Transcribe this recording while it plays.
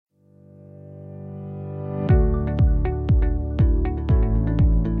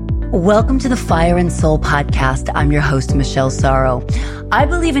Welcome to the Fire and Soul podcast. I'm your host, Michelle Sorrow. I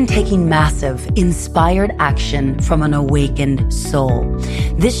believe in taking massive, inspired action from an awakened soul.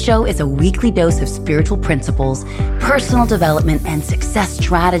 This show is a weekly dose of spiritual principles, personal development, and success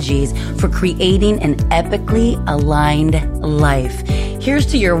strategies for creating an epically aligned life. Here's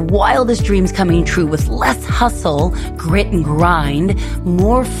to your wildest dreams coming true with less hustle, grit and grind,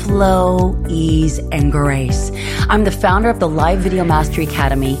 more flow, ease, and grace. I'm the founder of the Live Video Mastery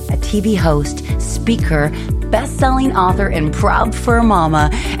Academy, a TV host, speaker, best-selling author, and proud fur mama,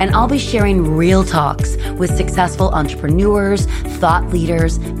 and I'll be sharing real talks with successful entrepreneurs, thought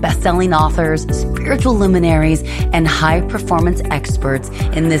leaders, best-selling authors, spiritual luminaries, and high-performance experts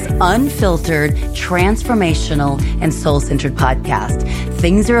in this unfiltered, transformational, and soul-centered podcast.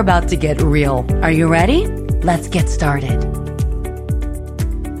 Things are about to get real. Are you ready? Let's get started.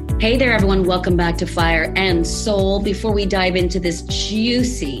 Hey there, everyone. Welcome back to Fire and Soul. Before we dive into this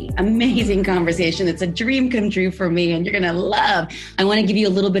juicy, amazing conversation, it's a dream come true for me and you're going to love. I want to give you a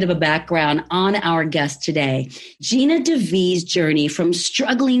little bit of a background on our guest today. Gina DeVee's journey from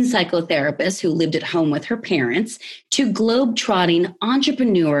struggling psychotherapist who lived at home with her parents to globe-trotting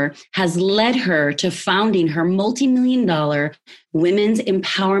entrepreneur has led her to founding her multi-million-dollar women's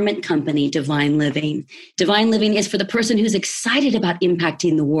empowerment company, Divine Living. Divine Living is for the person who's excited about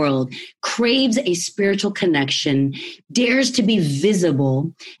impacting the world, craves a spiritual connection, dares to be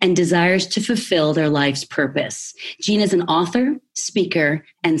visible, and desires to fulfill their life's purpose. Gina's an author, speaker,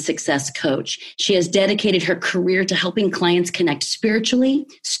 and success coach. She has dedicated her career to helping clients connect spiritually,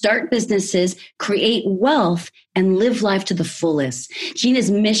 start businesses, create wealth, and live life to the fullest. Gina's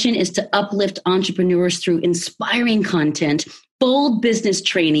mission is to uplift entrepreneurs through inspiring content, bold business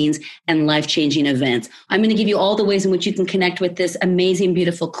trainings, and life-changing events. I'm going to give you all the ways in which you can connect with this amazing,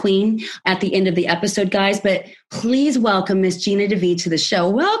 beautiful queen at the end of the episode, guys. But please welcome Miss Gina DeVee to the show.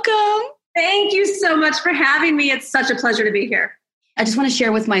 Welcome. Thank you so much for having me. It's such a pleasure to be here. I just want to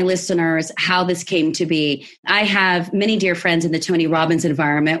share with my listeners how this came to be. I have many dear friends in the Tony Robbins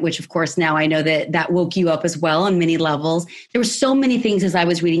environment, which of course now I know that woke you up as well on many levels. There were so many things as I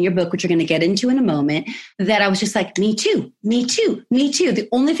was reading your book, which we're going to get into in a moment, that I was just like, me too, me too, me too. The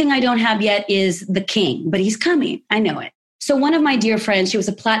only thing I don't have yet is the king, but he's coming. I know it. So one of my dear friends, she was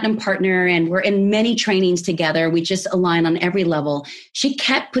a platinum partner and we're in many trainings together. We just align on every level. She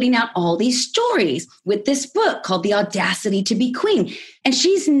kept putting out all these stories with this book called The Audacity to Be Queen. And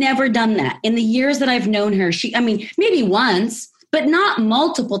she's never done that. In the years that I've known her, maybe once, but not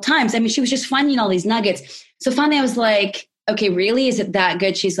multiple times. She was just finding all these nuggets. So finally I was like, okay, really? Is it that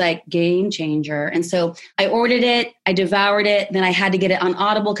good? She's like, game changer. And so I ordered it. I devoured it. Then I had to get it on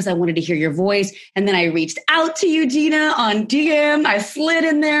Audible because I wanted to hear your voice. And then I reached out to you, Gina, on DM. I slid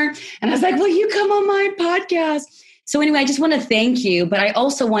in there and I was like, will you come on my podcast? So anyway, I just want to thank you, but I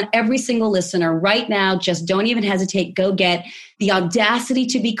also want every single listener right now, just don't even hesitate. Go get The Audacity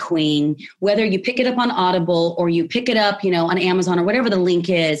to Be Queen, whether you pick it up on Audible or you pick it up, on Amazon or whatever the link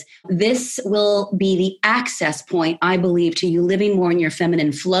is. This will be the access point, I believe, to you living more in your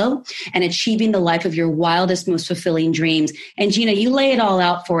feminine flow and achieving the life of your wildest, most fulfilling dreams. And Gina, you lay it all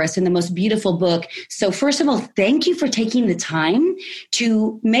out for us in the most beautiful book. So first of all, thank you for taking the time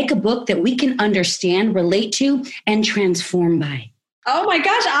to make a book that we can understand, relate to, and transform by. Oh my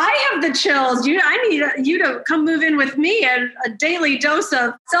gosh, I have the chills. I need you to come move in with me and a daily dose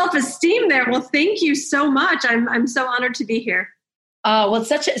of self-esteem there. Well, thank you so much. I'm so honored to be here. Well,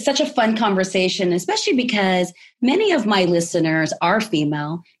 it's such a fun conversation, especially because many of my listeners are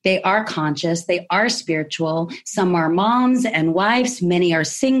female. They are conscious. They are spiritual. Some are moms and wives. Many are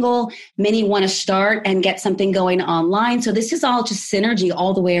single. Many want to start and get something going online. So this is all just synergy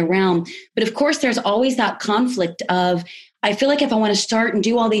all the way around. But of course, there's always that conflict of, I feel like if I want to start and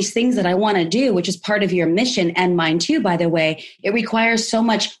do all these things that I want to do, which is part of your mission and mine too, by the way, it requires so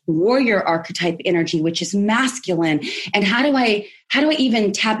much warrior archetype energy, which is masculine. And how do I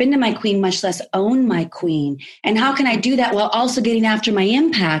even tap into my queen, much less own my queen? And how can I do that while also getting after my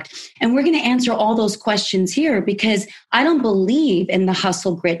impact? And we're going to answer all those questions here because I don't believe in the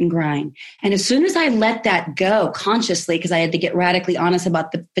hustle, grit, and grind. And as soon as I let that go consciously, because I had to get radically honest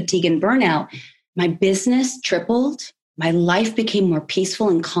about the fatigue and burnout, my business tripled. My life became more peaceful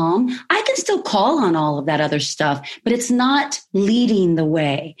and calm. I can still call on all of that other stuff, but it's not leading the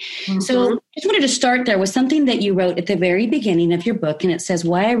way. Mm-hmm. So I just wanted to start there with something that you wrote at the very beginning of your book. And it says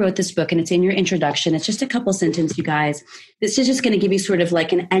why I wrote this book. And it's in your introduction. It's just a couple sentences, you guys. This is just going to give you sort of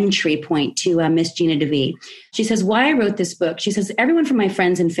like an entry point to Miss Gina DeVee. She says, why I wrote this book. She says, everyone from my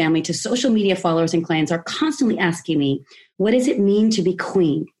friends and family to social media followers and clients are constantly asking me, what does it mean to be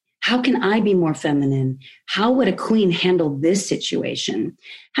queen? How can I be more feminine? How would a queen handle this situation?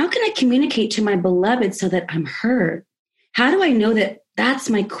 How can I communicate to my beloved so that I'm heard? How do I know that that's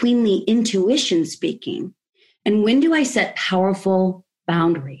my queenly intuition speaking? And when do I set powerful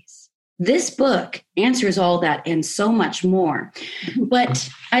boundaries? This book answers all that and so much more. But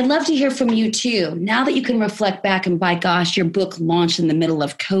I'd love to hear from you too. Now that you can reflect back, and by gosh, your book launched in the middle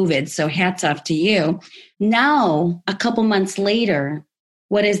of COVID, so hats off to you. Now, a couple months later,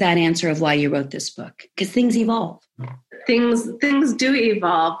 what is that answer of why you wrote this book? Because things evolve. Things do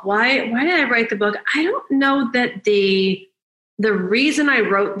evolve. Why did I write the book? I don't know that the reason I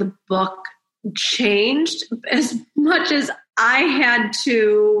wrote the book changed as much as I had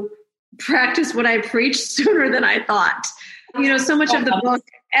to practice what I preach sooner than I thought. So much of the book,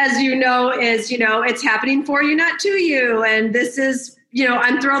 as you know, is, it's happening for you, not to you. And this is,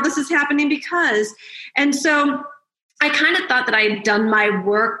 I'm thrilled this is happening because. And so I kind of thought that I had done my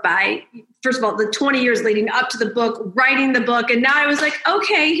work by, first of all, the 20 years leading up to the book, writing the book. And now I was like,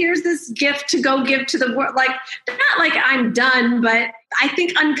 okay, here's this gift to go give to the world. Like, not like I'm done, but I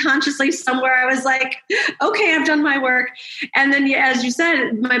think unconsciously somewhere I was like, okay, I've done my work. And then, as you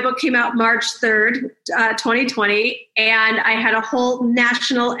said, my book came out March 3rd, 2020. And I had a whole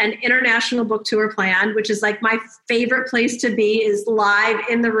national and international book tour planned, which is like my favorite place to be, is live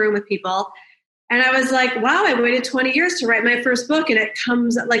in the room with people. And I was like, wow, I waited 20 years to write my first book. And it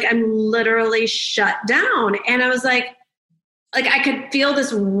comes like I'm literally shut down. And I was like I could feel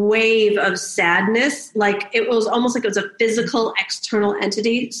this wave of sadness. Like it was almost like it was a physical external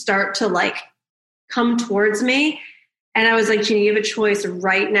entity start to like come towards me. And I was like, Jeannie, you have a choice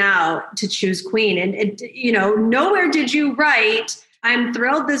right now to choose queen. And nowhere did you write, I'm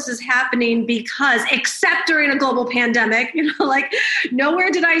thrilled this is happening because, except during a global pandemic,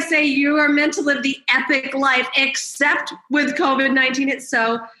 nowhere did I say you are meant to live the epic life, except with COVID-19.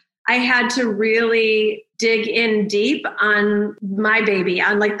 So I had to really dig in deep on my baby,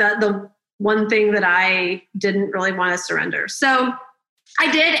 on like the one thing that I didn't really want to surrender. So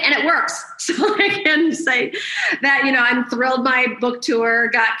I did, and it works. So I can say that, I'm thrilled my book tour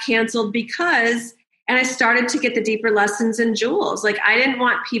got canceled because. And I started to get the deeper lessons and jewels. Like I didn't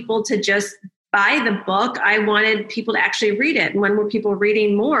want people to just buy the book. I wanted people to actually read it. And when were people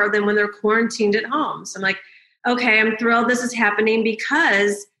reading more than when they're quarantined at home? So I'm like, okay, I'm thrilled this is happening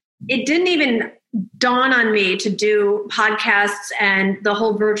because it didn't even dawn on me to do podcasts and the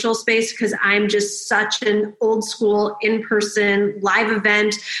whole virtual space because I'm just such an old school in-person live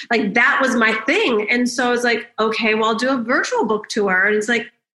event. Like that was my thing. And so I was like, okay, well, I'll do a virtual book tour. And it's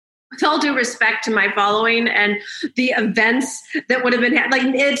like, with all due respect to my following and the events that would have been like,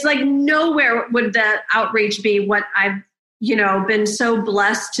 it's like nowhere would that outreach be what I've, been so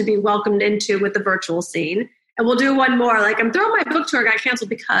blessed to be welcomed into with the virtual scene. And we'll do one more. Like I'm throwing my book tour got canceled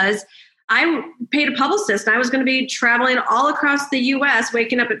because I paid a publicist and I was going to be traveling all across the US,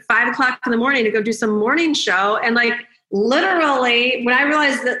 waking up at 5:00 in the morning to go do some morning show. And like, literally when I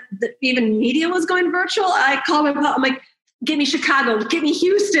realized that even media was going virtual, I called my pub. I'm like, get me Chicago, get me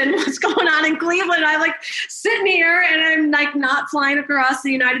Houston, what's going on in Cleveland? I'm like sitting here and I'm like not flying across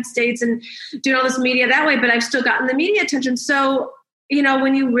the United States and doing all this media that way, but I've still gotten the media attention. So,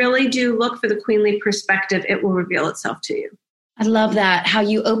 when you really do look for the queenly perspective, it will reveal itself to you. I love that, how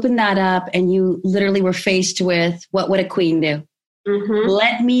you opened that up and you literally were faced with what would a queen do? Mm-hmm.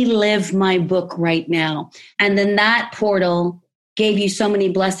 Let me live my book right now. And then that portal gave you so many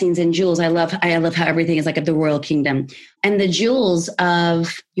blessings and jewels. I love how everything is like at the royal kingdom. And the jewels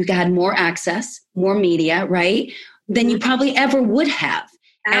of you had more access, more media, right? Than you probably ever would have.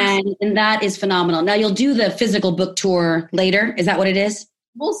 And that is phenomenal. Now you'll do the physical book tour later. Is that what it is?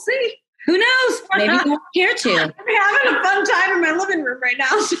 We'll see. Who knows? Maybe you won't care to. I'm having a fun time in my living room right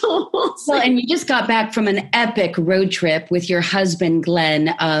now. So we'll see. Well, and you just got back from an epic road trip with your husband, Glenn,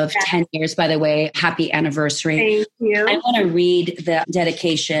 of 10 years, by the way. Happy anniversary. Thank you. I want to read the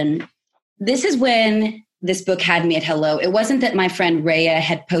dedication. This is when this book had me at hello. It wasn't that my friend Rhea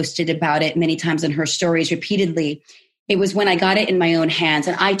had posted about it many times in her stories repeatedly. It was when I got it in my own hands.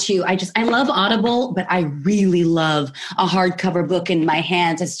 And I love Audible, but I really love a hardcover book in my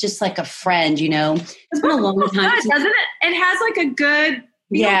hands. It's just like a friend, It's been a long time. Doesn't it? It has like a good...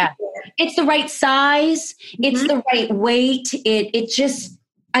 It's the right size. Mm-hmm. It's the right weight. It just...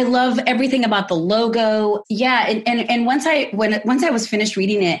 I love everything about the logo. Yeah. And once I was finished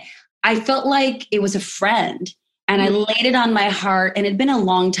reading it, I felt like it was a friend. And I laid it on my heart. And it'd been a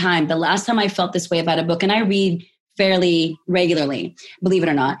long time. The last time I felt this way about a book, and I read fairly regularly, believe it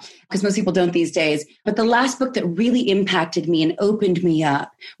or not, because most people don't these days. But the last book that really impacted me and opened me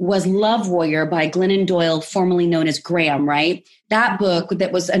up was Love Warrior by Glennon Doyle, formerly known as Graham, right? That book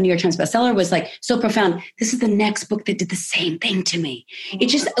that was a New York Times bestseller was like so profound. This is the next book that did the same thing to me. It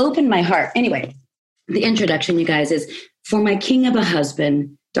just opened my heart. Anyway, the introduction, you guys, is for my king of a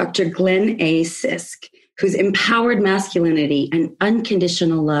husband, Dr. Glenn A. Sisk, whose empowered masculinity and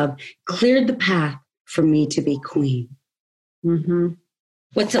unconditional love cleared the path for me to be queen. Mm-hmm.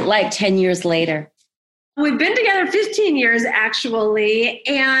 What's it like 10 years later? We've been together 15 years, actually.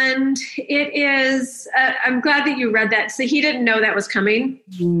 And it is, I'm glad that you read that. So he didn't know that was coming.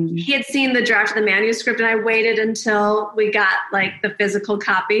 He had seen the draft of the manuscript, and I waited until we got like the physical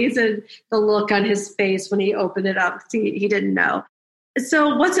copies, and the look on his face when he opened it up, he didn't know.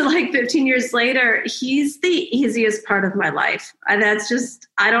 So what's it like 15 years later? He's the easiest part of my life. And that's just,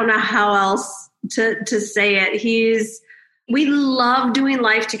 I don't know how else to say it. We love doing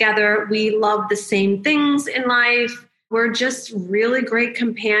life together. We love the same things in life. We're just really great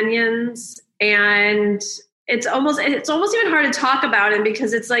companions. And it's almost even hard to talk about him,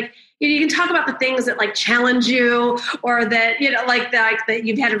 because it's like, you can talk about the things that like challenge you, or that, like that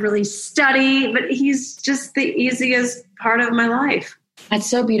you've had to really study, but he's just the easiest part of my life. That's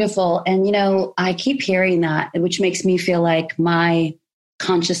so beautiful. And, I keep hearing that, which makes me feel like my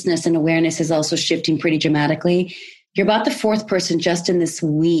consciousness and awareness is also shifting pretty dramatically. You're about the fourth person just in this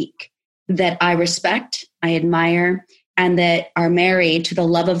week that I respect, I admire, and that are married to the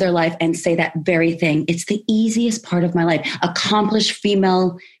love of their life and say that very thing. It's the easiest part of my life. Accomplished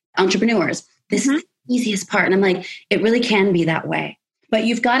female entrepreneurs. This is the easiest part. And I'm like, it really can be that way. But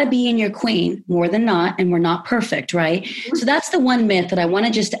you've got to be in your queen more than not, and we're not perfect, right? So that's the one myth that I want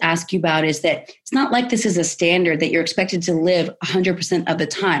to just ask you about, is that it's not like this is a standard that you're expected to live 100% of the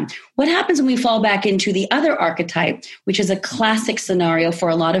time. What happens when we fall back into the other archetype, which is a classic scenario for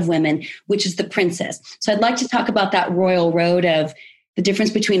a lot of women, which is the princess? So I'd like to talk about that royal road of the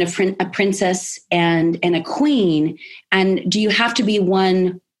difference between a princess and a queen. And do you have to be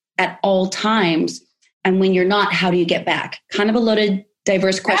one at all times? And when you're not, how do you get back? Kind of a loaded,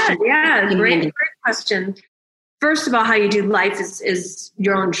 diverse question. Yeah, great question. First of all, how you do life is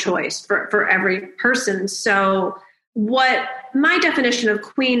your own choice for every person. So what my definition of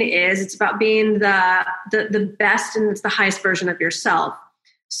queen is, it's about being the best and it's the highest version of yourself.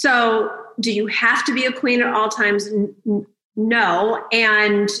 So do you have to be a queen at all times? No.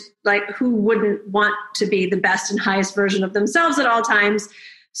 And like, who wouldn't want to be the best and highest version of themselves at all times?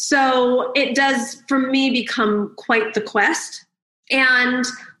 So it does, for me, become quite the quest. And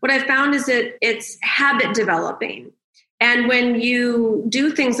what I found is that it's habit developing. And when you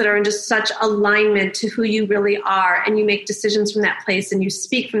do things that are in just such alignment to who you really are, and you make decisions from that place, and you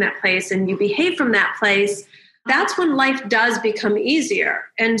speak from that place, and you behave from that place, that's when life does become easier.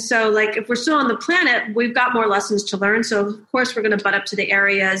 And so, like, if we're still on the planet, we've got more lessons to learn. So, of course, we're going to butt up to the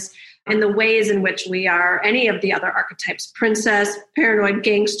areas and the ways in which we are any of the other archetypes: princess, paranoid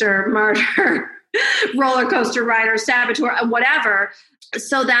gangster, martyr, roller coaster rider, saboteur, whatever.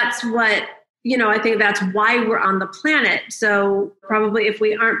 So that's what, I think that's why we're on the planet. So probably if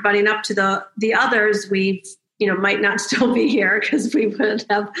we aren't butting up to the others, we might not still be here, because we would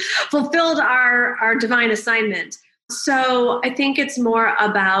have fulfilled our divine assignment. So I think it's more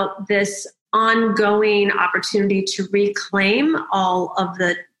about this ongoing opportunity to reclaim all of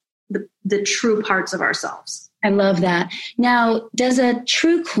the true parts of ourselves. I love that. Now, does a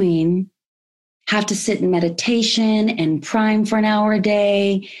true queen have to sit in meditation and prime for an hour a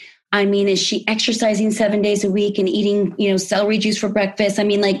day? I mean, is she exercising 7 days a week and eating, celery juice for breakfast? I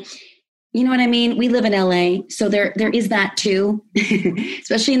mean, like, you know what I mean? We live in LA, so there is that too,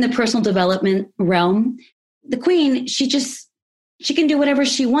 especially in the personal development realm. The queen, she can do whatever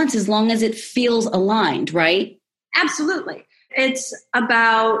she wants as long as it feels aligned, right? Absolutely. It's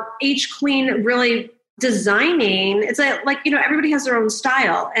about each queen really designing. It's like everybody has their own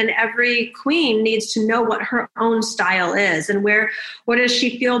style, and every queen needs to know what her own style is, and where does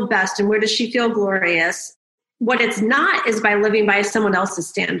she feel best, and where does she feel glorious. What it's not is by living by someone else's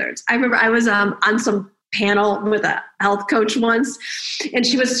standards. I remember I was on some panel with a health coach once, and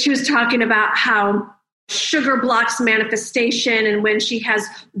she was talking about how sugar blocks manifestation, and when she has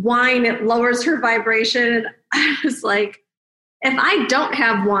wine, it lowers her vibration. And I was like, if I don't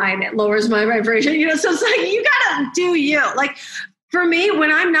have wine, it lowers my vibration. So it's like, you gotta do you. Like, for me,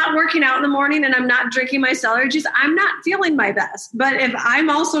 when I'm not working out in the morning and I'm not drinking my celery juice, I'm not feeling my best. But if I'm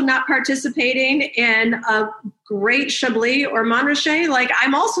also not participating in a great Chablis or Montrachet, like,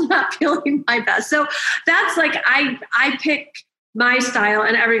 I'm also not feeling my best. So that's like, I pick my style,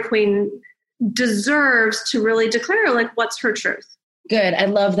 and every queen deserves to really declare like what's her truth. Good. I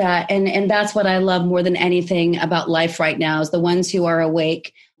love that. And that's what I love more than anything about life right now is the ones who are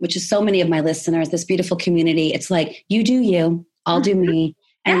awake, which is so many of my listeners, this beautiful community. It's like, you do you, I'll do me.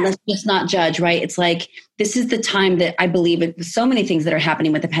 And let's just not judge, right? It's like, this is the time that I believe with so many things that are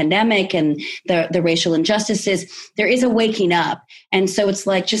happening with the pandemic and the racial injustices, there is a waking up. And so it's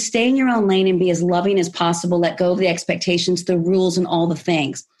like, just stay in your own lane and be as loving as possible. Let go of the expectations, the rules, and all the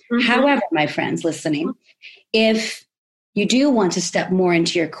things. Mm-hmm. However, my friends listening, if you do want to step more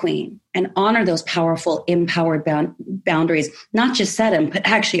into your queen and honor those powerful, empowered boundaries, not just set them, but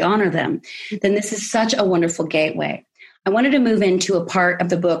actually honor them, then this is such a wonderful gateway. I wanted to move into a part of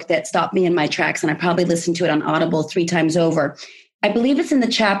the book that stopped me in my tracks, and I probably listened to it on Audible 3 times over. I believe it's in the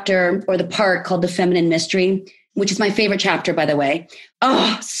chapter or the part called The Feminine Mystery, which is my favorite chapter, by the way.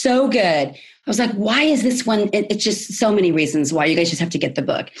 Oh, so good. I was like, why is this one? It's just so many reasons why. You guys just have to get the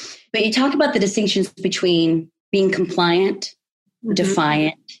book. But you talk about the distinctions between being compliant,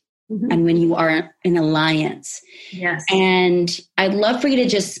 defiant, and when you are in alliance. Yes. And I'd love for you to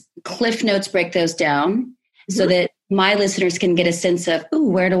just Cliff Notes break those down so that my listeners can get a sense of, ooh,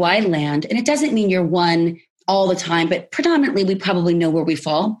 where do I land? And it doesn't mean you're one all the time, but predominantly we probably know where we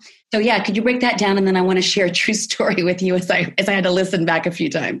fall. So yeah, could you break that down? And then I want to share a true story with you as I had to listen back a few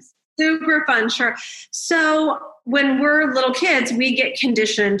times. Super fun, sure. So when we're little kids, we get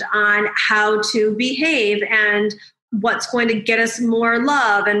conditioned on how to behave and what's going to get us more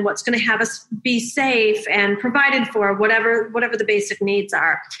love and what's going to have us be safe and provided for, whatever the basic needs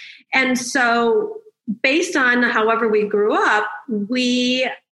are. And so based on however we grew up, we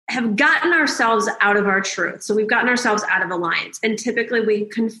have gotten ourselves out of our truth. So we've gotten ourselves out of alliance. And typically we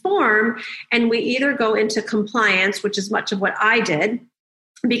conform and we either go into compliance, which is much of what I did,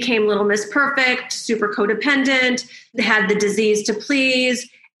 became Little Miss Perfect, super codependent, had the disease to please.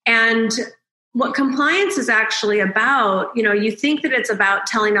 And what compliance is actually about, you think that it's about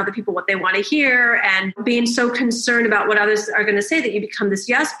telling other people what they want to hear and being so concerned about what others are going to say that you become this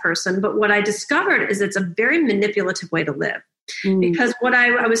yes person. But what I discovered is it's a very manipulative way to live. Because what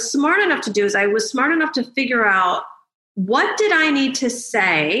I was smart enough to do is I was smart enough to figure out, what did I need to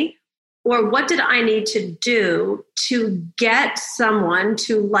say or what did I need to do to get someone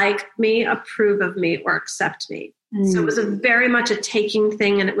to like me, approve of me, or accept me? So it was very much a taking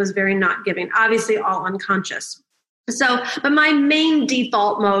thing, and it was very not giving, obviously all unconscious. But my main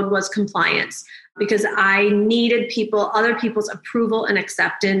default mode was compliance because I needed other people's approval and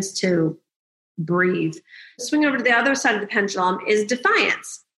acceptance to breathe. Swinging over to the other side of the pendulum is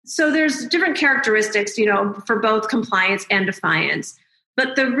defiance. So there's different characteristics, for both compliance and defiance.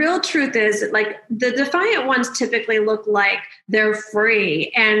 But the real truth is, like, the defiant ones typically look like they're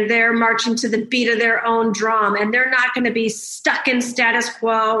free and they're marching to the beat of their own drum, and they're not going to be stuck in status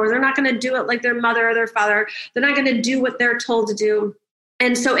quo, or they're not going to do it like their mother or their father. They're not going to do what they're told to do.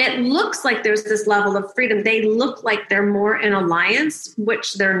 And so it looks like there's this level of freedom. They look like they're more in alliance,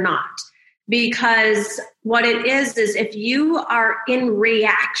 which they're not. Because what it is if you are in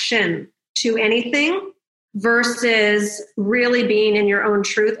reaction to anything, versus really being in your own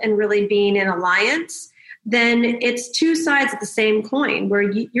truth and really being in alliance, then it's two sides of the same coin where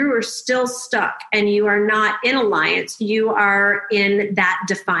you are still stuck and you are not in alliance. You are in that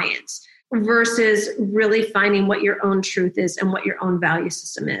defiance versus really finding what your own truth is and what your own value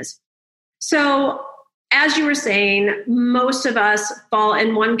system is. So as you were saying, most of us fall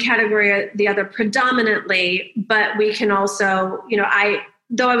in one category or the other predominantly, but we can also,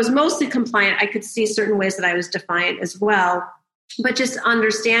 though I was mostly compliant, I could see certain ways that I was defiant as well. But just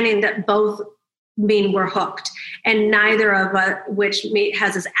understanding that both mean we're hooked, and neither of which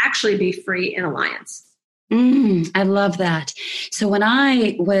has us actually be free in alliance. I love that. So when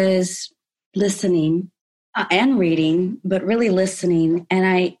I was listening and reading, but really listening,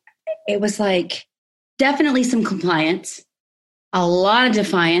 and it was like definitely some compliance, a lot of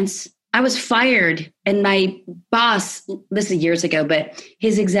defiance. I was fired, and my boss, this is years ago, but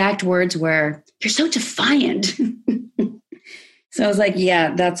his exact words were, "You're so defiant." So I was like,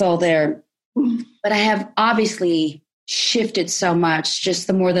 yeah, that's all there. But I have obviously shifted so much, just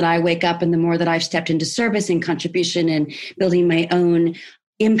the more that I wake up and the more that I've stepped into service and contribution and building my own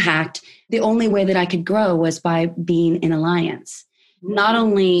impact. The only way that I could grow was by being in alliance. Not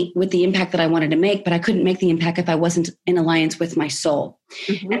only with the impact that I wanted to make, but I couldn't make the impact if I wasn't in alliance with my soul.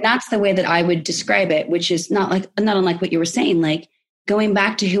 And that's the way that I would describe it, which is not unlike what you were saying, like going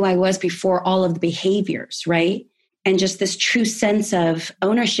back to who I was before all of the behaviors, right? And just this true sense of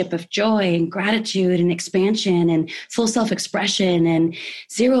ownership of joy and gratitude and expansion and full self-expression and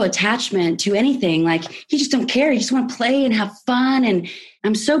zero attachment to anything. Like you just don't care. You just want to play and have fun. And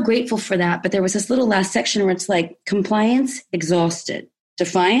I'm so grateful for that. But there was this little last section where it's like compliance, exhausted,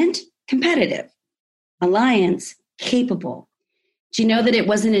 defiant, competitive, alliance, capable. Do you know that it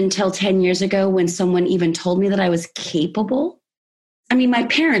wasn't until 10 years ago when someone even told me that I was capable? I mean, my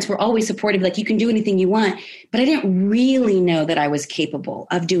parents were always supportive, like, you can do anything you want, but I didn't really know that I was capable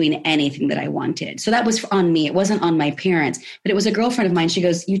of doing anything that I wanted. So that was on me. It wasn't on my parents, but it was a girlfriend of mine. She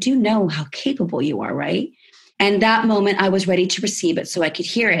goes, you do know how capable you are, right? And that moment I was ready to receive it so I could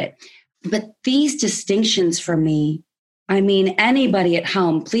hear it. But these distinctions for me, I mean, anybody at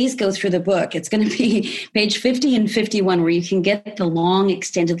home, please go through the book. It's going to be page 50 and 51, where you can get the long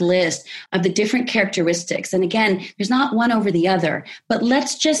extended list of the different characteristics. And again, there's not one over the other, but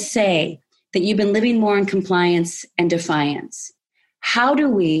let's just say that you've been living more in compliance and defiance. How do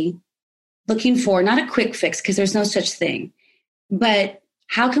we, looking for, not a quick fix, because there's no such thing, but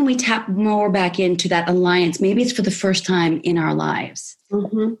how can we tap more back into that alliance? Maybe it's for the first time in our lives.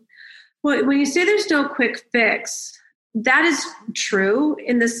 Mm-hmm. Well, when you say there's no quick fix, that is true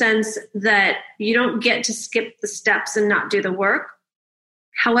in the sense that you don't get to skip the steps and not do the work.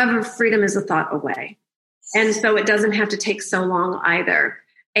 However, freedom is a thought away. And so it doesn't have to take so long either.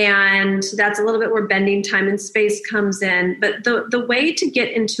 And that's a little bit where bending time and space comes in. But the way to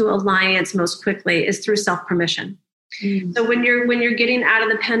get into alliance most quickly is through self-permission. Mm. So when you're getting out of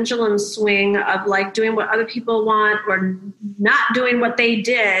the pendulum swing of like doing what other people want or not doing what they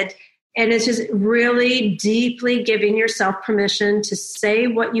did, and it's just really deeply giving yourself permission to say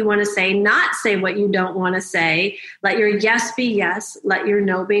what you want to say, not say what you don't want to say. Let your yes be yes. Let your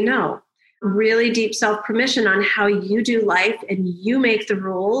no be no. Really deep self-permission on how you do life, and you make the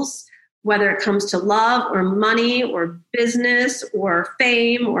rules, whether it comes to love or money or business or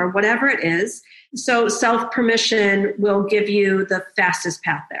fame or whatever it is. So self-permission will give you the fastest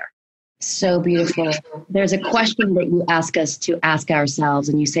path there. So beautiful. There's a question that you ask us to ask ourselves,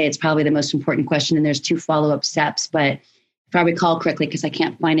 and you say it's probably the most important question, and there's 2 follow-up steps, but if I recall correctly, because I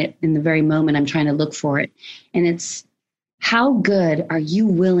can't find it in the very moment I'm trying to look for it, and it's, how good are you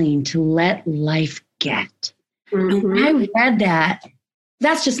willing to let life get? Mm-hmm. And when I read that,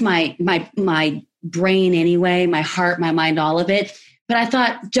 that's just my brain anyway, my heart, my mind, all of it. But I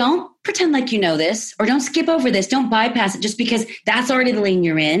thought, don't pretend like you know this, or don't skip over this. Don't bypass it just because that's already the lane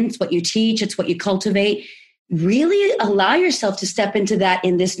you're in. It's what you teach. It's what you cultivate. Really allow yourself to step into that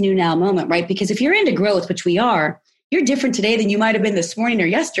in this new now moment, right? Because if you're into growth, which we are, you're different today than you might have been this morning or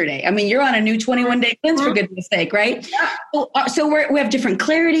yesterday. I mean, you're on a new 21-day cleanse, for goodness sake, right? So we have different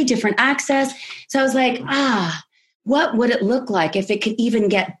clarity, different access. So I was like, what would it look like if it could even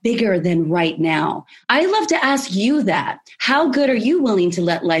get bigger than right now? I love to ask you that. How good are you willing to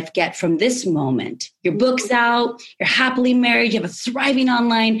let life get from this moment? Your book's out, you're happily married, you have a thriving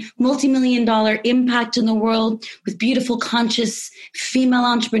online, multi-million-dollar impact in the world with beautiful, conscious female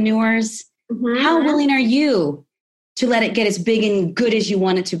entrepreneurs. Mm-hmm. How willing are you to let it get as big and good as you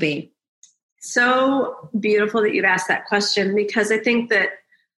want it to be? So beautiful that you've asked that question, because I think that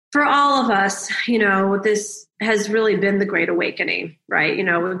for all of us, this has really been the Great Awakening, right?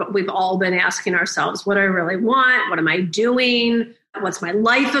 We've all been asking ourselves, what do I really want? What am I doing? What's my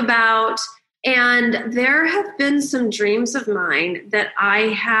life about? And there have been some dreams of mine that I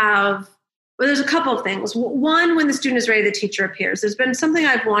have. Well, there's a couple of things. One, when the student is ready, the teacher appears. There's been something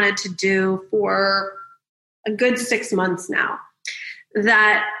I've wanted to do for a good 6 months now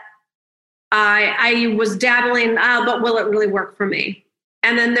that I was dabbling, but will it really work for me?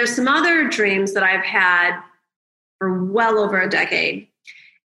 And then there's some other dreams that I've had for well over a decade,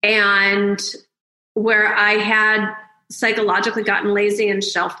 and where I had psychologically gotten lazy and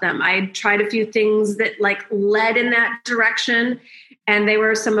shelved them. I tried a few things that led in that direction, and they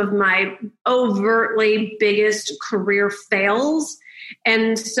were some of my overtly biggest career fails.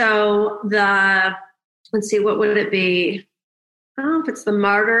 And so let's see, what would it be? I don't know if it's the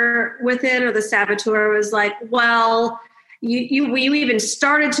martyr within or the saboteur was like, well, you even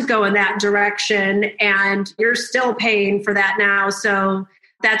started to go in that direction and you're still paying for that now. So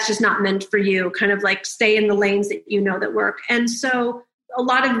that's just not meant for you. Kind of like stay in the lanes that you know that work. And so a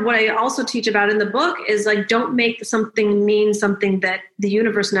lot of what I also teach about in the book is don't make something mean something that the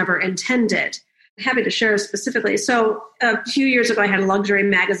universe never intended. I'm happy to share specifically. So a few years ago, I had a luxury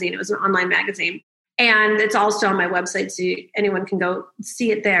magazine. It was an online magazine. And it's also on my website, so anyone can go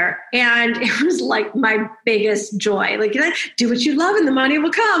see it there. And it was my biggest joy. Do what you love and the money will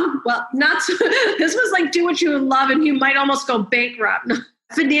come. Well, not so. This was do what you love and you might almost go bankrupt.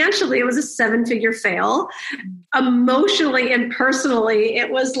 Financially, it was a 7-figure fail. Emotionally and personally, it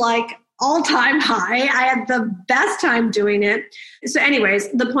was all-time high. I had the best time doing it. So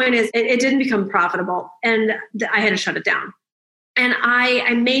anyways, the point is it didn't become profitable and I had to shut it down. And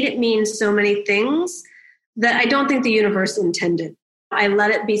I made it mean so many things that I don't think the universe intended. I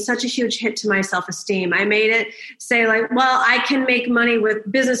let it be such a huge hit to my self-esteem. I made it say like, well, I can make money with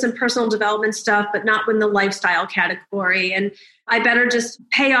business and personal development stuff, but not in the lifestyle category. And I better just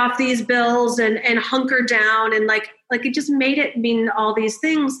pay off these bills and hunker down. And like it just made it mean all these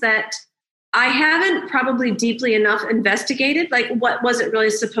things that I haven't probably deeply enough investigated. Like, what was it really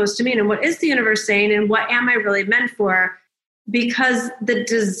supposed to mean? And what is the universe saying? And what am I really meant for? Because the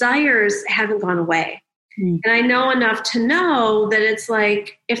desires haven't gone away. And I know enough to know that it's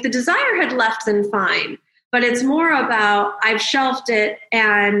like, if the desire had left, then fine. But it's more about, I've shelved it.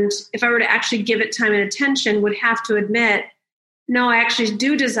 And if I were to actually give it time and attention, would have to admit, no, I actually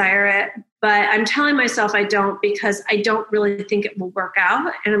do desire it. But I'm telling myself I don't, because I don't really think it will work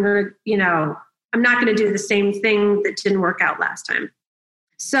out. And I'm going to, I'm not going to do the same thing that didn't work out last time.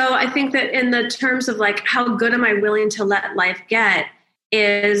 So I think that in the terms of like, how good am I willing to let life get,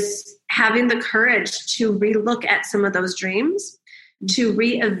 is having the courage to relook at some of those dreams, to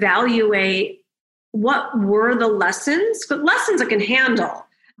reevaluate what were the lessons, but lessons I can handle.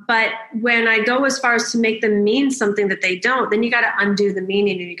 But when I go as far as to make them mean something that they don't, then you got to undo the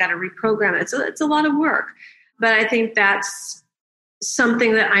meaning and you got to reprogram it. So it's a lot of work. But I think that's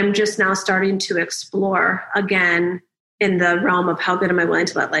something that I'm just now starting to explore again in the realm of how good am I willing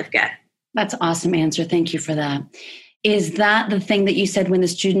to let life get. That's an awesome answer. Thank you for that. Is that the thing that you said, when the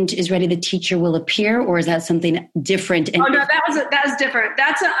student is ready, the teacher will appear, or is that something different? Oh, no, that was different.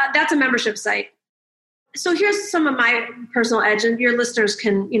 That's a membership site. So here's some of my personal edge, and your listeners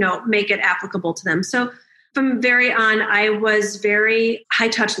can, make it applicable to them. So from very on, I was very high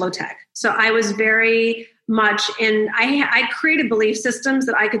touch, low tech. So I was very much I created belief systems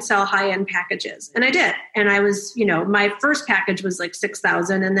that I could sell high end packages, and I did. And I was, my first package was like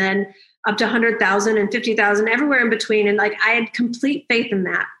 6,000, and then up to 100,000 and 50,000, everywhere in between. And like, I had complete faith in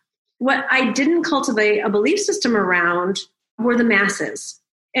that. What I didn't cultivate a belief system around were the masses.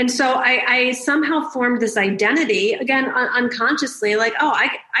 And so I somehow formed this identity, again, unconsciously, like, oh,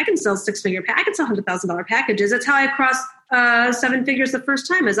 I can sell I can sell $100,000 packages. That's how I crossed 7 figures the first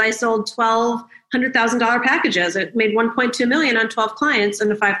time, as I sold 12 $100,000 packages. It made 1.2 million on 12 clients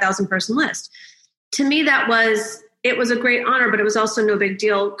and a 5,000 person list. To me, it was a great honor, but it was also no big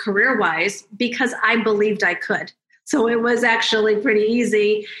deal career-wise, because I believed I could. So it was actually pretty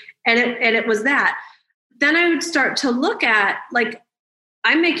easy. And it was that. Then I would start to look at, like,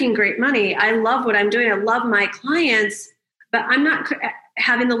 I'm making great money. I love what I'm doing. I love my clients, but I'm not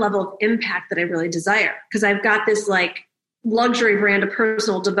having the level of impact that I really desire, because I've got this like luxury brand of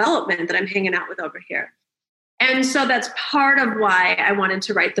personal development that I'm hanging out with over here. And so that's part of why I wanted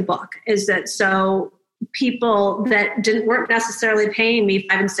to write the book, is that so people that weren't necessarily paying me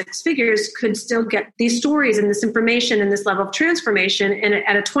 5 and 6 figures could still get these stories and this information and this level of transformation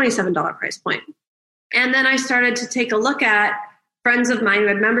at a $27 price point. And then I started to take a look at friends of mine who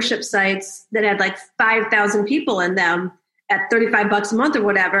had membership sites that had like 5,000 people in them at $35 a month or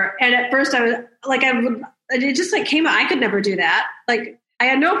whatever. And at first I was like, it just like came out. I could never do that. Like, I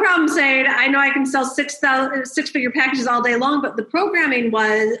had no problem saying, I know I can sell 6-figure packages all day long, but the programming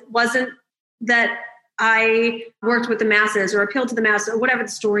wasn't that I worked with the masses or appealed to the masses or whatever the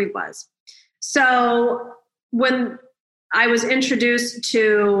story was. So when I was introduced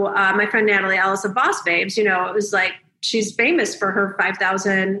to my friend Natalie Ellis of Boss Babes, it was like, she's famous for her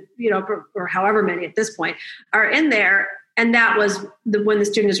 5,000, or however many at this point are in there. And that was when the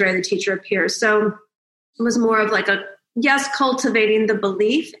student is ready, the teacher appears. So it was more of like cultivating the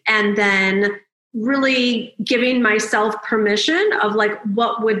belief, and then really giving myself permission of like,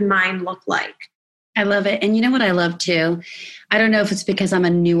 what would mine look like? I love it. And you know what I love too? I don't know if it's because I'm a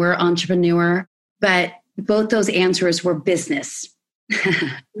newer entrepreneur, but both those answers were business.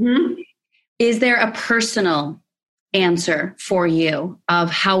 Mm-hmm. Is there a personal answer for you of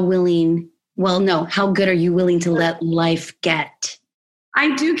how good are you willing to let life get?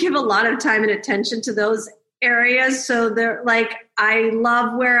 I do give a lot of time and attention to those areas. So they're like, I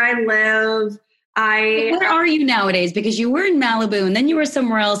love where I live. Where are you nowadays? Because you were in Malibu and then you were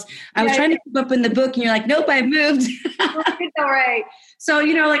somewhere else. I was trying to keep up in the book and you're like, nope, I've moved. All right. So,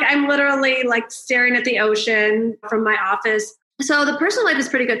 like I'm literally like staring at the ocean from my office. So the personal life is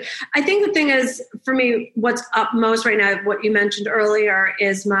pretty good. I think the thing is, for me, what's up most right now, what you mentioned earlier,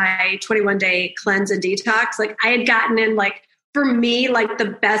 is my 21-day cleanse and detox. Like I had gotten in, like, for me, like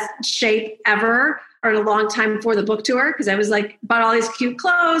the best shape ever, or in a long time, for the book tour, because I was like, bought all these cute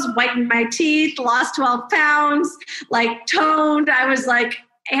clothes, whitened my teeth, lost 12 pounds, like toned. I was like,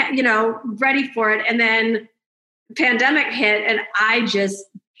 ready for it. And then pandemic hit and I just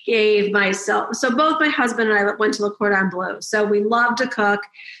gave myself, so both my husband and I went to Le Cordon Bleu. So we love to cook.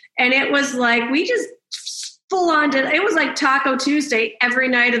 And it was like, we just full on did, it was like Taco Tuesday every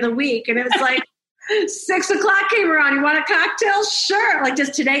night of the week. And it was like 6 o'clock came around. You want a cocktail? Sure. Like, does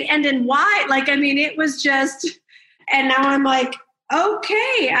today end in Y? Like, I mean, it was just, and now I'm like,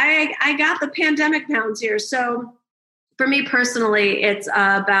 okay, I got the pandemic pounds here. So for me personally, it's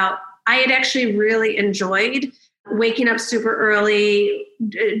about, I had actually really enjoyed waking up super early,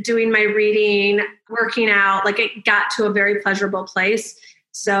 doing my reading, working out. Like, it got to a very pleasurable place.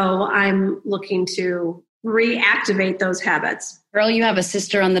 So I'm looking to reactivate those habits. Girl, you have a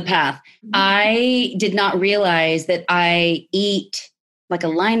sister on the path. I did not realize that I eat like a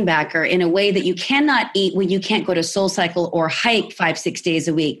linebacker in a way that you cannot eat when you can't go to SoulCycle or hike 5-6 days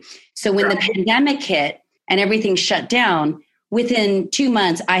a week. So when the pandemic hit and everything shut down, within 2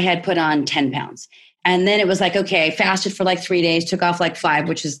 months, I had put on 10 pounds. And then it was like, okay, I fasted for like 3 days, took off like 5,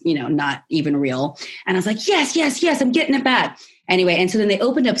 which is, not even real. And I was like, yes, I'm getting it back. Anyway, and so then they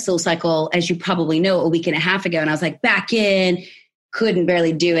opened up SoulCycle, as you probably know, a week and a half ago. And I was like, back in, couldn't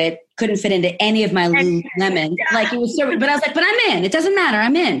barely do it. Couldn't fit into any of my Lululemon. Like, it was so, but I was like, but I'm in. It doesn't matter.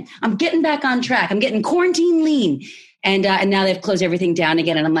 I'm in. I'm getting back on track. I'm getting quarantine lean. And now they've closed everything down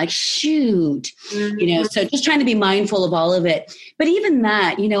again. And I'm like, shoot, so just trying to be mindful of all of it. But even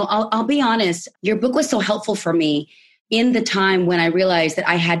that, I'll be honest, your book was so helpful for me in the time when I realized that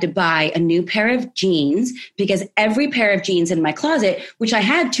I had to buy a new pair of jeans, because every pair of jeans in my closet, which I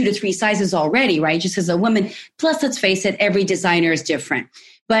had 2 to 3 sizes already, right? Just as a woman. Plus, let's face it, every designer is different.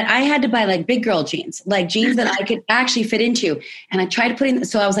 But I had to buy like big girl jeans, like jeans that I could actually fit into. And I tried putting,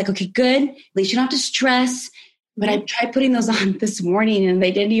 so I was like, okay, good. At least you don't have to stress. But I tried putting those on this morning and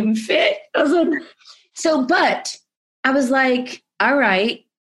they didn't even fit. I was like, but I was like, all right,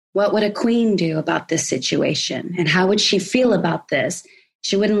 what would a queen do about this situation? And how would she feel about this?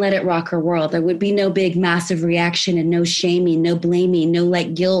 She wouldn't let it rock her world. There would be no big, massive reaction and no shaming, no blaming, no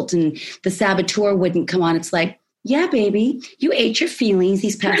like guilt. And the saboteur wouldn't come on. It's like, yeah, baby, you ate your feelings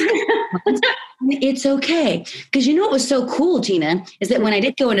these past months. It's okay. Because what was so cool, Gina, is that when I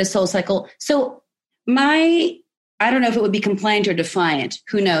did go into SoulCycle, so I don't know if it would be compliant or defiant.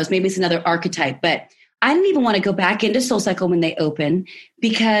 Who knows? Maybe it's another archetype, but I didn't even want to go back into SoulCycle when they open,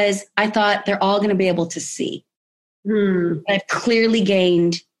 because I thought they're all going to be able to see. I've clearly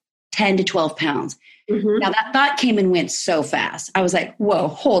gained 10 to 12 pounds. Now that thought came and went so fast. I was like, whoa,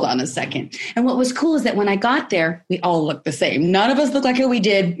 hold on a second. And what was cool is that when I got there, we all looked the same. None of us looked like how we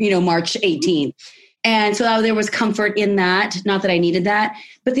did, March 18th. And so there was comfort in that. Not that I needed that,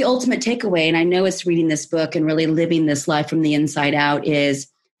 but the ultimate takeaway, and I know it's reading this book and really living this life from the inside out, is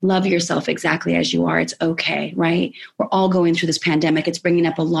love yourself exactly as you are. It's okay, right? We're all going through this pandemic. It's bringing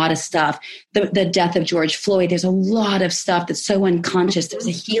up a lot of stuff. The death of George Floyd, there's a lot of stuff that's so unconscious. There's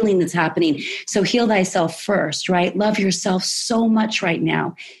a healing that's happening. So heal thyself first, right? Love yourself so much right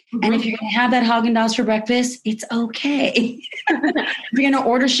now. And if you're going to have that Haagen-Dazs for breakfast, it's okay. If you're going to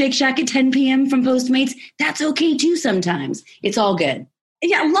order Shake Shack at 10 p.m. from Postmates, that's okay too sometimes. It's all good.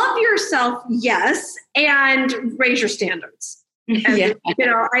 Yeah, love yourself, yes, and raise your standards. And,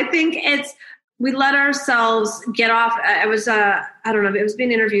 I think we let ourselves get off. I was, I don't know, it was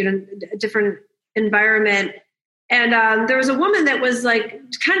being interviewed in a different environment. And there was a woman that was like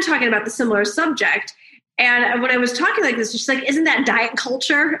kind of talking about the similar subject. And when I was talking like this, she's like, isn't that diet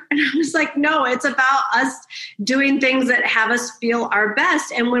culture? And I was like, no, it's about us doing things that have us feel our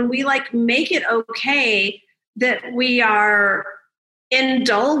best. And when we like make it okay that we are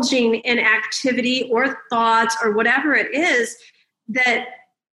indulging in activity or thoughts or whatever it is that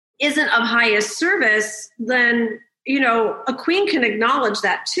isn't of highest service, then, a queen can acknowledge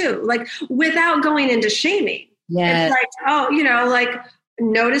that too, like without going into shaming. Yes. It's like, like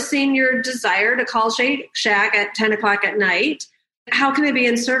noticing your desire to call Shake Shack at 10 o'clock at night. How can it be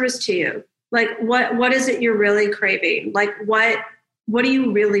in service to you? Like, what is it you're really craving? Like, what do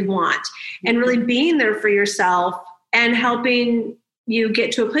you really want? And really being there for yourself and helping you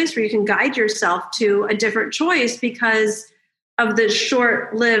get to a place where you can guide yourself to a different choice because of the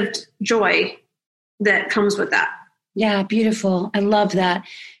short-lived joy that comes with that. Yeah, beautiful. I love that.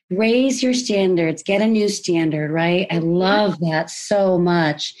 Raise your standards, get a new standard, right? I love that so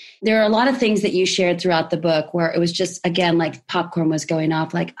much. There are a lot of things that you shared throughout the book where it was just, again, like popcorn was going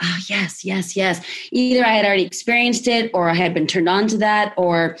off, like, yes. Either I had already experienced it or I had been turned on to that,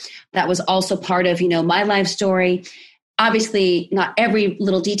 or that was also part of, my life story. Obviously, not every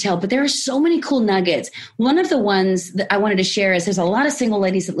little detail, but there are so many cool nuggets. One of the ones that I wanted to share is there's a lot of single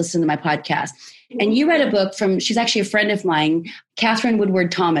ladies that listen to my podcast. And you read a book she's actually a friend of mine, Catherine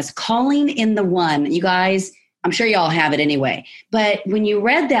Woodward Thomas, Calling in the One. You guys, I'm sure y'all have it anyway. But when you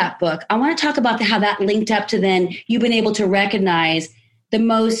read that book, I want to talk about how that linked up to then you've been able to recognize the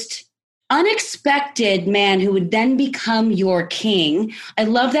most unexpected man who would then become your king. I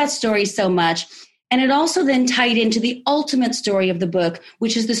love that story so much. And it also then tied into the ultimate story of the book,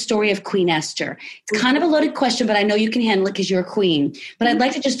 which is the story of Queen Esther. It's kind of a loaded question, but I know you can handle it because you're a queen. But I'd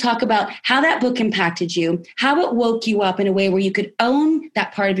like to just talk about how that book impacted you, how it woke you up in a way where you could own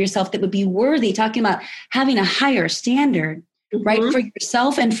that part of yourself that would be worthy, talking about having a higher standard, right, for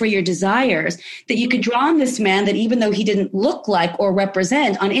yourself and for your desires, that you could draw on this man that even though he didn't look like or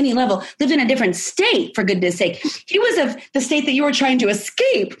represent on any level, lived in a different state, for goodness sake. He was of the state that you were trying to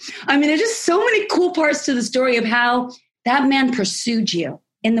escape. I mean, there's just so many cool parts to the story of how that man pursued you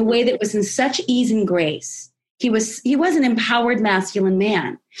in the way that was in such ease and grace. He was an empowered masculine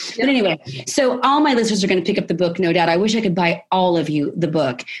man. But anyway, so all my listeners are going to pick up the book, no doubt. I wish I could buy all of you the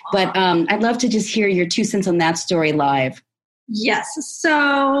book, but I'd love to just hear your 2 cents on that story live. Yes.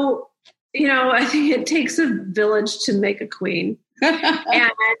 So, I think it takes a village to make a queen.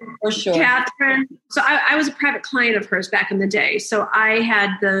 And for sure. Catherine, so I was a private client of hers back in the day. So I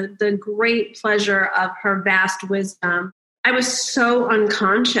had the great pleasure of her vast wisdom. I was so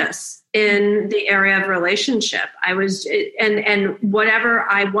unconscious in the area of relationship. I was, and whatever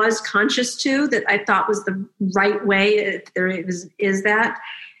I was conscious to that I thought was the right way, if there is that,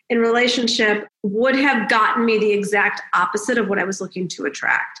 in relationship would have gotten me the exact opposite of what I was looking to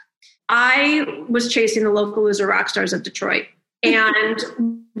attract. I was chasing the local loser rock stars of Detroit. And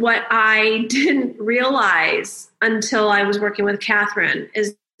what I didn't realize until I was working with Catherine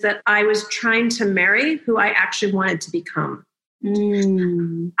is that I was trying to marry who I actually wanted to become.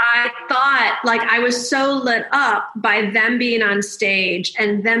 I thought, like, I was so lit up by them being on stage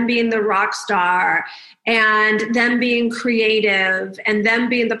and them being the rock star and them being creative and them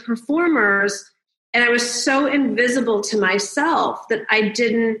being the performers. And I was so invisible to myself that I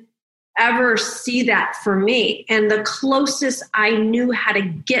didn't ever see that for me. And the closest I knew how to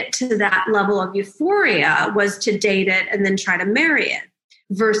get to that level of euphoria was to date it and then try to marry it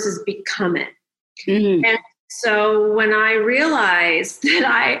versus become it. And so when I realized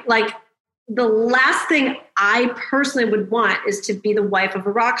that the last thing I personally would want is to be the wife of a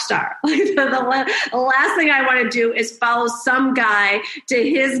rock star. The last thing I want to do is follow some guy to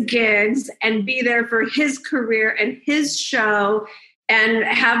his gigs and be there for his career and his show and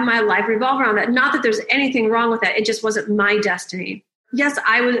have my life revolve around that. Not that there's anything wrong with that. It just wasn't my destiny. Yes,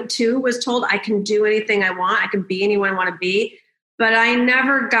 I was told I can do anything I want. I can be anyone I want to be. But I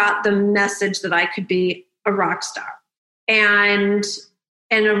never got the message that I could be a rock star and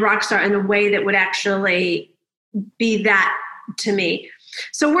a rock star in a way that would actually be that to me.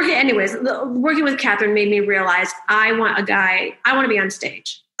 So working with Catherine made me realize I want to be on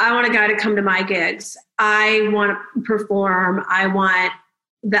stage. I want a guy to come to my gigs. I want to perform. I want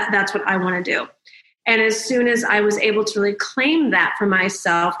that's what I want to do. And as soon as I was able to really claim that for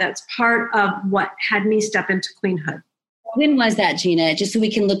myself, that's part of what had me step into queenhood. When was that, Gina? Just so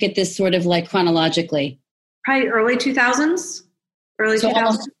we can look at this sort of like chronologically. Probably early 2000s. So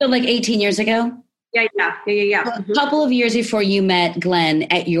almost like 18 years ago? Yeah. A couple of years before you met Glenn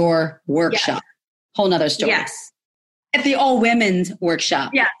at your workshop. Yes. Whole nother story. Yes. At the all women's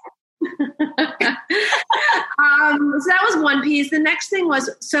workshop. Yes. So that was one piece. The next thing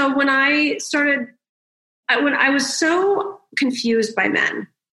was, so when I was so confused by men,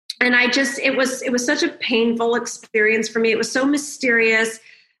 and it was such a painful experience for me. It was so mysterious.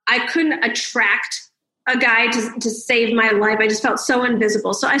 I couldn't attract a guy to save my life. I just felt so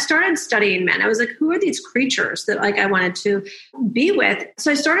invisible. So I started studying men. I was like, who are these creatures that I wanted to be with?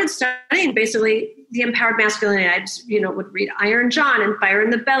 So I started studying basically the empowered masculinity. I just, would read Iron John and Fire in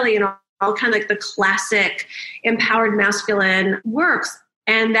the Belly and all kind of like the classic empowered masculine works.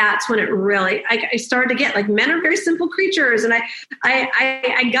 And that's when it really, I started to get like men are very simple creatures. And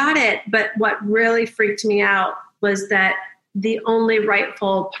I got it. But what really freaked me out was that the only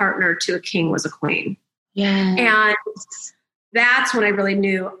rightful partner to a king was a queen. Yeah. And that's when I really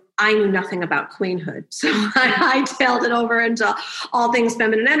knew I knew nothing about queenhood. So I tailed it over into all things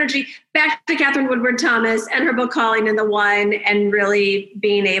feminine energy, back to Catherine Woodward Thomas and her book Calling in the One, and really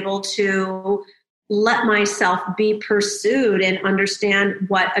being able to let myself be pursued and understand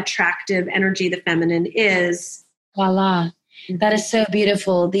what attractive energy the feminine is. Voila. That is so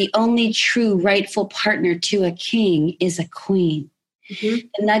beautiful. The only true rightful partner to a king is a queen. The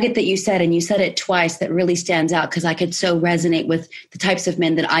nugget that you said, and you said it twice, that really stands out because I could so resonate with the types of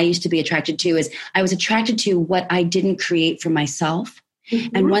men that I used to be attracted to, is I was attracted to what I didn't create for myself.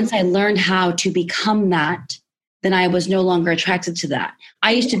 And once I learned how to become that, then I was no longer attracted to that.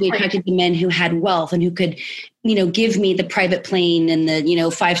 I used to be attracted to men who had wealth and who could, give me the private plane and the,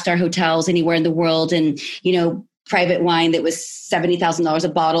 5-star hotels anywhere in the world and, private wine that was $70,000 a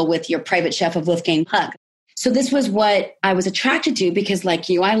bottle with your private chef of Wolfgang Puck. So this was what I was attracted to because like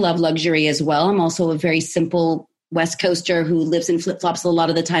you, I love luxury as well. I'm also a very simple West Coaster who lives in flip-flops a lot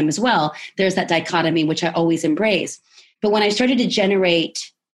of the time as well. There's that dichotomy, which I always embrace. But when I started to generate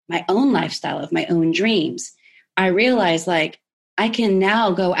my own lifestyle of my own dreams, I realized like I can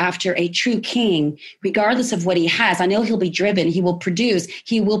now go after a true king, regardless of what he has. I know he'll be driven. He will produce.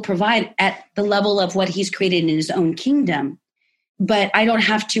 He will provide at the level of what he's created in his own kingdom. But I don't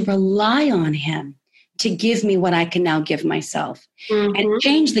have to rely on him to give me what I can now give myself and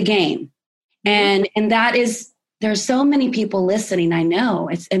change the game. And that is, there's so many people listening. I know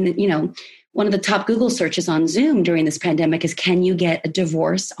one of the top Google searches on Zoom during this pandemic is, can you get a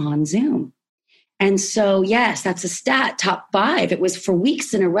divorce on Zoom? And so, yes, that's a stat, top 5. It was for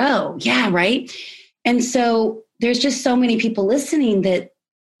weeks in a row. Yeah, right. And so there's just so many people listening that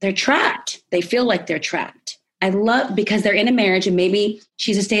they're trapped. They feel like they're trapped. I love because they're in a marriage and maybe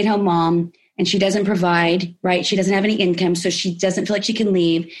she's a stay-at-home mom and she doesn't provide, right? She doesn't have any income, so she doesn't feel like she can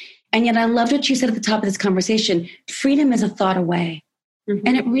leave. And yet I loved what you said at the top of this conversation. Freedom is a thought away.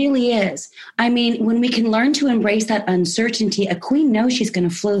 And it really is. I mean, when we can learn to embrace that uncertainty, a queen knows she's going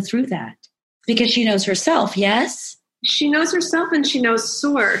to flow through that. Because she knows herself, yes? She knows herself and she knows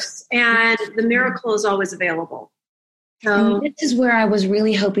source. And the miracle is always available. So and this is where I was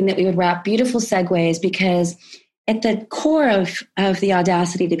really hoping that we would wrap beautiful segues because at the core of the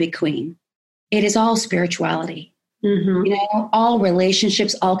audacity to be queen, it is all spirituality. All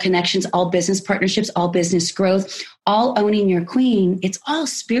relationships, all connections, all business partnerships, all business growth, all owning your queen. It's all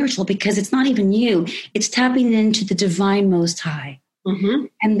spiritual because it's not even you. It's tapping into the divine most high.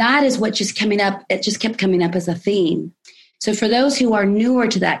 And that is what just coming up. It just kept coming up as a theme. So for those who are newer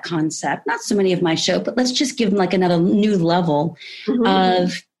to that concept, not so many of my show, but let's just give them like another new level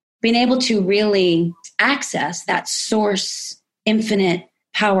of being able to really access that source, infinite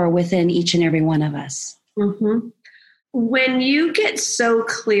power within each and every one of us. When you get so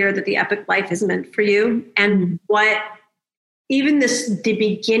clear that the epic life is meant for you and what even the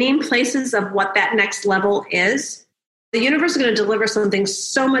beginning places of what that next level is, the universe is going to deliver something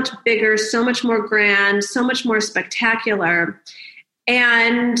so much bigger, so much more grand, so much more spectacular.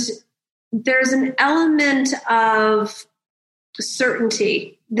 And there's an element of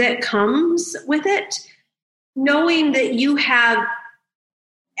certainty that comes with it, knowing that you have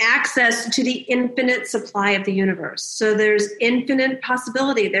access to the infinite supply of the universe. So there's infinite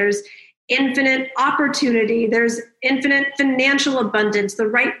possibility. There's infinite opportunity. There's infinite financial abundance. The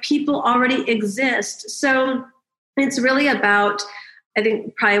right people already exist. So it's really about, I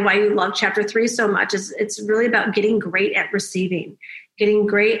think probably why you love chapter 3 so much is it's really about getting great at receiving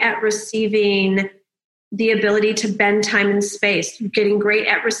the ability to bend time and space, getting great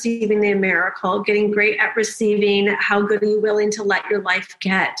at receiving the miracle, getting great at receiving how good are you willing to let your life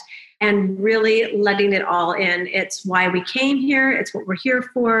get, and really letting it all in. It's why we came here. It's what we're here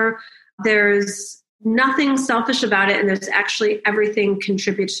for. There's nothing selfish about it, and there's actually everything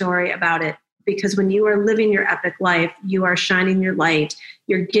contributory about it. Because when you are living your epic life, you are shining your light,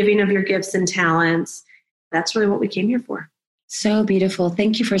 you're giving of your gifts and talents. That's really what we came here for. So beautiful.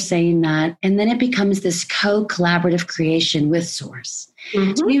 Thank you for saying that. And then it becomes this co-collaborative creation with Source.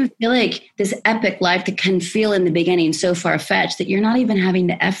 So you feel like this epic life that can feel in the beginning so far-fetched that you're not even having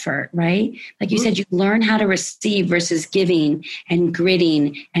the effort, right? Like you said, you learn how to receive versus giving and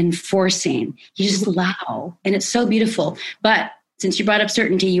gritting and forcing. You just allow. And it's so beautiful. But since you brought up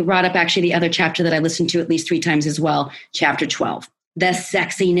certainty, you brought up actually the other chapter that I listened to at least 3 times as well, chapter 12, the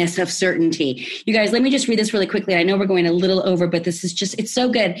sexiness of certainty. You guys, let me just read this really quickly. I know we're going a little over, but this is just, it's so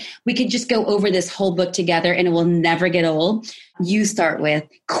good. We could just go over this whole book together and it will never get old. You start with,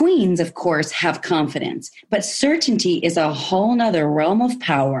 queens, of course, have confidence, but certainty is a whole nother realm of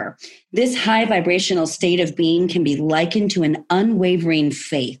power. This high vibrational state of being can be likened to an unwavering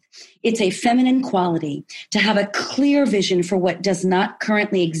faith. It's a feminine quality to have a clear vision for what does not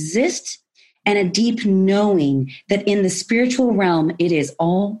currently exist and a deep knowing that in the spiritual realm, it is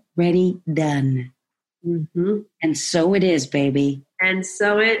already done. And so it is, baby. And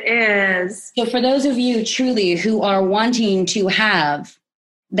so it is. So for those of you truly who are wanting to have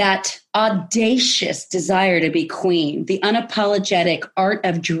that audacious desire to be queen, the unapologetic art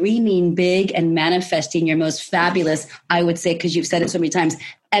of dreaming big and manifesting your most fabulous, I would say, because you've said it so many times,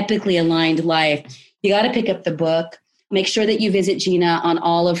 epically aligned life, you got to pick up the book. Make sure that you visit Gina on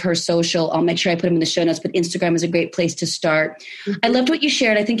all of her social. I'll make sure I put them in the show notes, but Instagram is a great place to start. I loved what you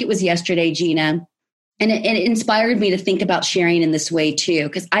shared. I think it was yesterday, Gina. And it inspired me to think about sharing in this way too,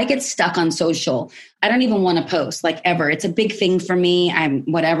 because I get stuck on social. I don't even want to post like ever. It's a big thing for me. I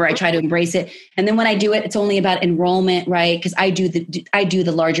try to embrace it. And then when I do it, it's only about enrollment, right? Because I do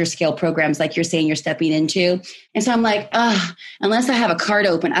the larger scale programs like you're saying you're stepping into. And so I'm like, unless I have a card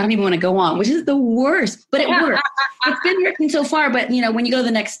open, I don't even want to go on, which is the worst, but it works. It's been working so far, but when you go to the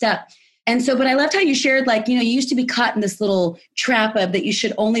next step. And so, but I loved how you shared, you used to be caught in this little trap of that you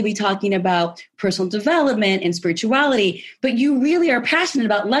should only be talking about personal development and spirituality, but you really are passionate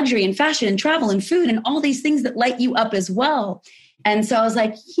about luxury and fashion and travel and food and all these things that light you up as well. And so I was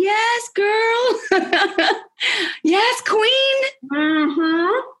like, yes, girl. Yes, queen.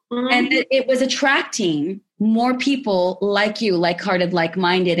 Mm-hmm. Mm-hmm. And it was attracting more people like you, like-hearted,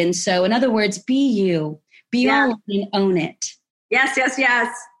 like-minded. And so, in other words, be you, be all and own it. Yes, yes,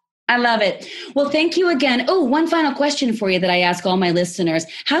 yes. I love it. Well, thank you again. Oh, one final question for you that I ask all my listeners.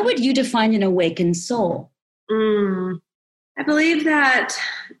 How would you define an awakened soul? I believe that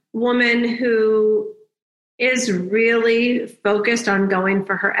woman who is really focused on going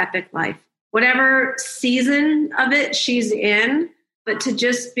for her epic life, whatever season of it she's in, but to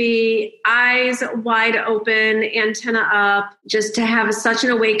just be eyes wide open, antenna up, just to have such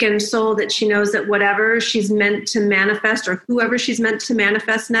an awakened soul that she knows that whatever she's meant to manifest or whoever she's meant to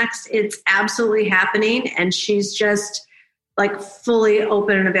manifest next, it's absolutely happening. And she's just fully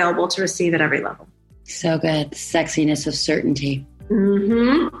open and available to receive at every level. So good. Sexiness of certainty.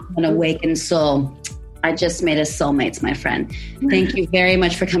 Mm-hmm. An awakened soul. I just made us soulmates, my friend. Thank you very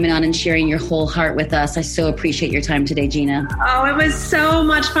much for coming on and sharing your whole heart with us. I so appreciate your time today, Gina. Oh, it was so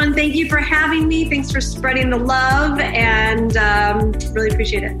much fun. Thank you for having me. Thanks for spreading the love, and really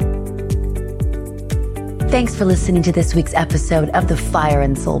appreciate it. Thanks for listening to this week's episode of the Fire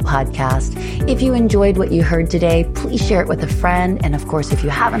and Soul podcast. If you enjoyed what you heard today, please share it with a friend. And of course, if you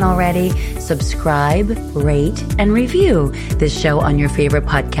haven't already, subscribe, rate, and review this show on your favorite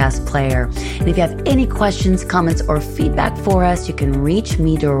podcast player. And if you have any questions, comments, or feedback for us, you can reach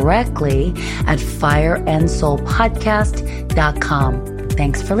me directly at fireandsoulpodcast.com.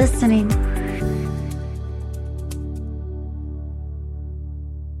 Thanks for listening.